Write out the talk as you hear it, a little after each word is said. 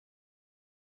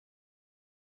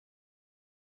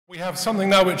We have something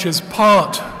now which is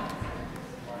part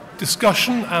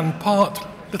discussion and part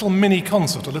little mini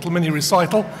concert, a little mini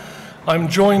recital. I'm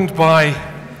joined by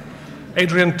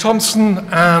Adrian Thompson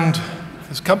and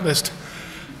his accompanist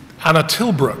Anna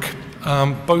Tilbrook,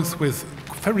 both with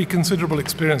very considerable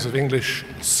experience of English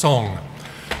song,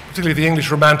 particularly the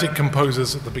English Romantic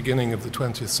composers at the beginning of the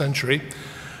 20th century.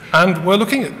 And we're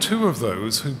looking at two of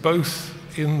those who both,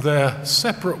 in their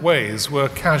separate ways, were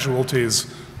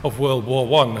casualties of World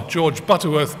War I. George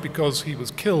Butterworth, because he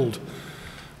was killed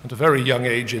at a very young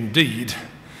age indeed,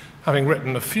 having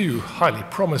written a few highly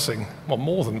promising, well,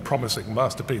 more than promising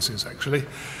masterpieces, actually.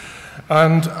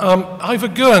 And Ivor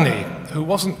Gurney, who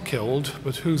wasn't killed,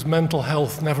 but whose mental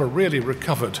health never really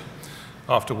recovered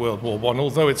after World War I,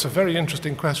 although it's a very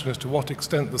interesting question as to what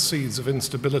extent the seeds of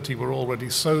instability were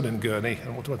already sown in Gurney,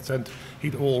 and what extent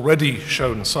he'd already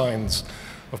shown signs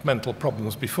of mental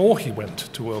problems before he went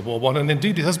to World War I. And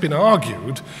indeed, it has been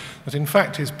argued that, in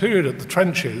fact, his period at the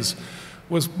trenches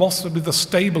was possibly the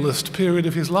stablest period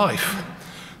of his life.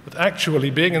 That actually,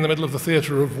 being in the middle of the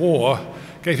theatre of war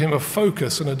gave him a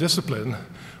focus and a discipline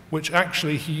which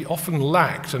actually he often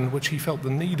lacked and which he felt the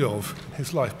need of in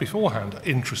his life beforehand.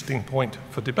 Interesting point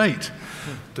for debate.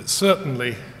 But it's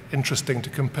certainly interesting to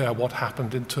compare what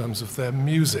happened in terms of their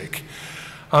music.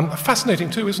 Fascinating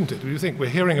too, isn't it? Do you think we're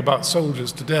hearing about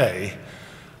soldiers today?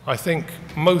 I think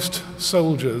most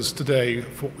soldiers today,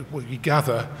 what we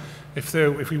gather, if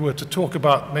we were to talk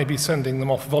about maybe sending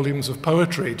them off volumes of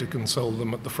poetry to console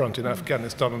them at the front in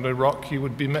Afghanistan and Iraq, you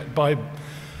would be met by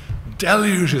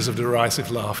deluges of derisive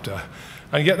laughter.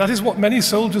 And yet that is what many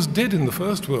soldiers did in the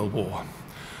First World War.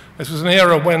 This was an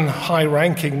era when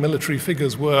high-ranking military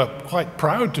figures were quite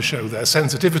proud to show their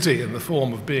sensitivity in the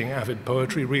form of being avid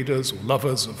poetry readers or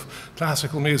lovers of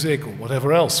classical music or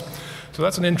whatever else. So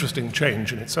that's an interesting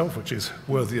change in itself, which is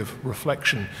worthy of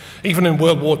reflection. Even in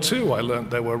World War II, I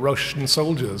learned there were Russian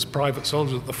soldiers, private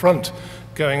soldiers at the front,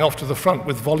 going off to the front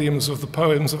with volumes of the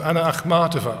poems of Anna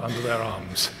Akhmatova under their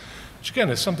arms, which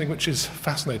again is something which is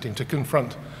fascinating to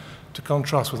confront, to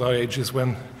contrast with our ages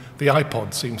when the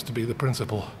iPod seems to be the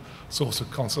principal source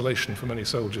of consolation for many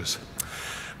soldiers.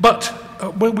 But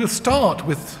we'll start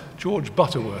with George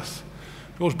Butterworth.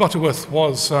 George Butterworth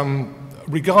was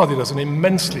regarded as an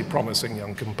immensely promising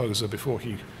young composer before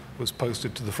he was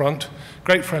posted to the front.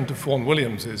 Great friend of Vaughan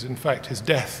Williams's. In fact, his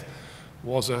death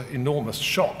was an enormous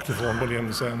shock to Vaughan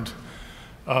Williams, and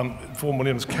Vaughan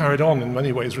Williams carried on in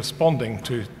many ways responding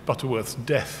to Butterworth's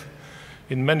death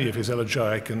in many of his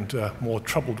elegiac and more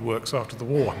troubled works after the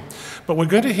war. But we're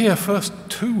going to hear first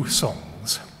two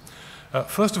songs.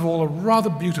 First of all, a rather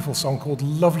beautiful song called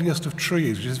Loveliest of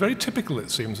Trees, which is very typical,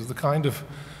 it seems, of the kind of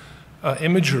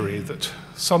imagery that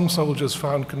some soldiers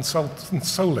found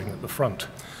consoling at the front.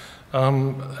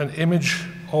 An image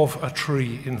of a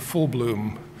tree in full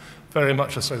bloom, very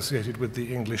much associated with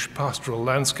the English pastoral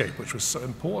landscape, which was so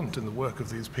important in the work of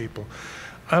these people.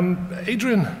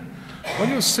 Adrian, when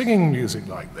you're singing music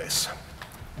like this,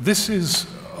 this is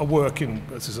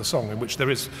a song in which there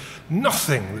is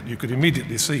nothing that you could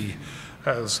immediately see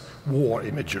as war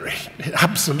imagery.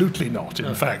 Absolutely not.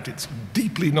 In fact, it's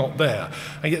deeply not there.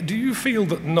 And yet, do you feel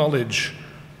that knowledge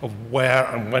of where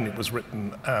and when it was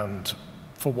written and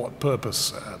for what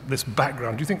purpose, this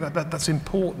background, do you think that's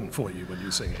important for you when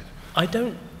you sing it? I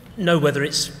don't know whether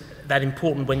it's that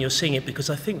important when you're singing it, because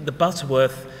I think the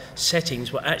Butterworth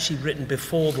settings were actually written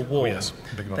before the war. Oh, yes.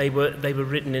 They were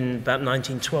written in about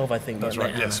 1912, I think. That's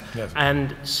right, yes.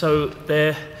 And so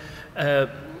they're,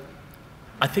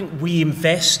 I think we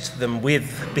invest them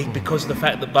with, because of the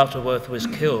fact that Butterworth was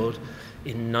killed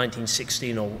in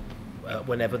 1916 or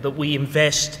whenever, that we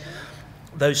invest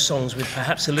those songs with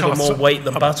perhaps a little more weight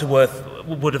than Butterworth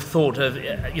would have thought of,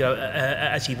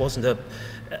 as he wasn't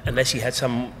unless he had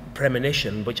some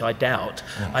premonition, which I doubt.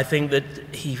 I think that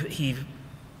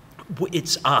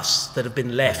it's us that have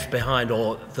been left behind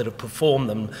or that have performed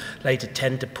them later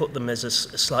tend to put them as a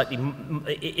slightly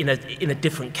in a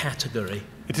different category.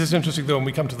 It is interesting, though, when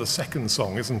we come to the second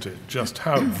song, isn't it? Just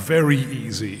how very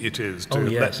easy it is to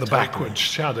let the backward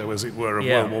shadow, as it were, of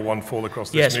World War I fall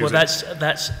across this music. Yes, well,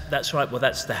 that's right. Well,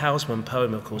 that's the Houseman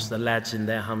poem, of course, The Lads in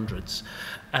Their Hundreds.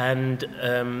 And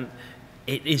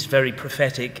it is very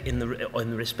prophetic in the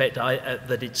respect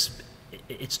that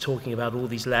it's talking about all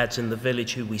these lads in the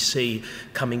village who we see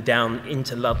coming down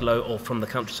into Ludlow or from the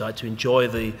countryside to enjoy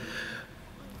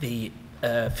the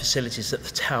facilities that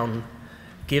the town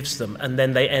gives them, and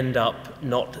then they end up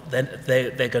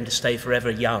they're going to stay forever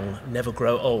young, never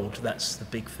grow old. That's the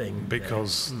big thing.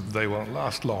 Because they won't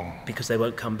last long. Because they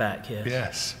won't come back, yes.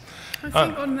 Yes. I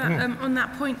think on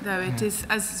that point, though, it is,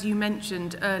 as you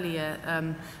mentioned earlier,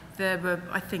 there were,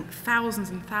 I think, thousands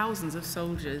and thousands of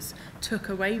soldiers took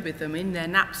away with them in their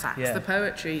knapsacks the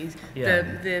poetry,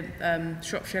 the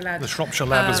Shropshire Lad. The Shropshire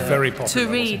Lad was very popular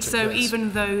to read. So yes.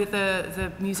 even though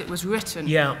the music was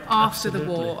written after the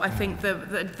war, I think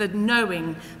the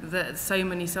knowing that so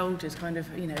many soldiers kind of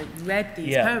read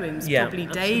these poems probably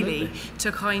daily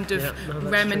to kind of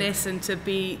reminisce and to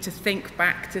think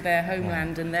back to their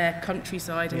homeland and their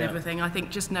countryside and everything. I think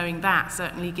just knowing that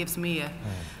certainly gives me a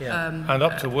and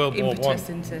up to World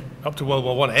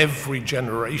War I, every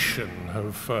generation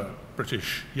of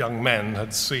British young men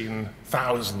had seen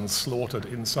thousands slaughtered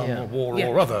in some war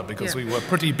or other, because we were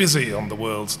pretty busy on the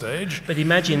world stage. But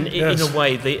imagine, in a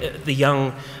way, the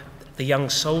young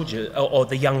soldier, or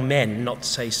the young men, not to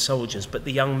say soldiers, but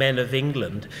the young men of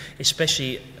England,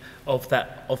 especially of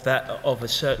a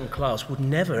certain class, would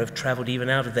never have travelled even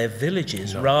out of their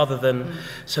villages, rather than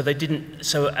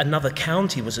so another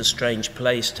county was a strange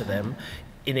place to them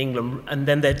in England, and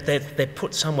then they're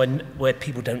put somewhere where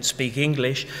people don't speak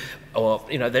English, or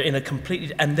they're in a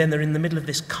completely, and then they're in the middle of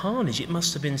this carnage. It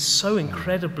must have been so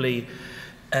incredibly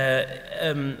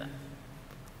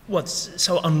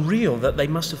so unreal that they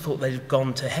must have thought they'd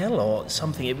gone to hell or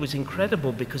something. It was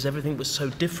incredible because everything was so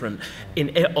different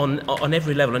on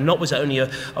every level, and not was it only a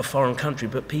foreign country,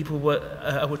 but people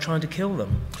were trying to kill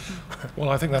them. Well,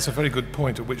 I think that's a very good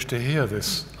point at which to hear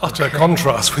this utter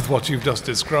contrast with what you've just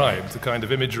described, the kind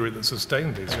of imagery that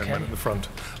sustained these young men at the front.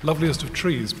 Loveliest of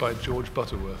Trees by George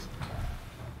Butterworth.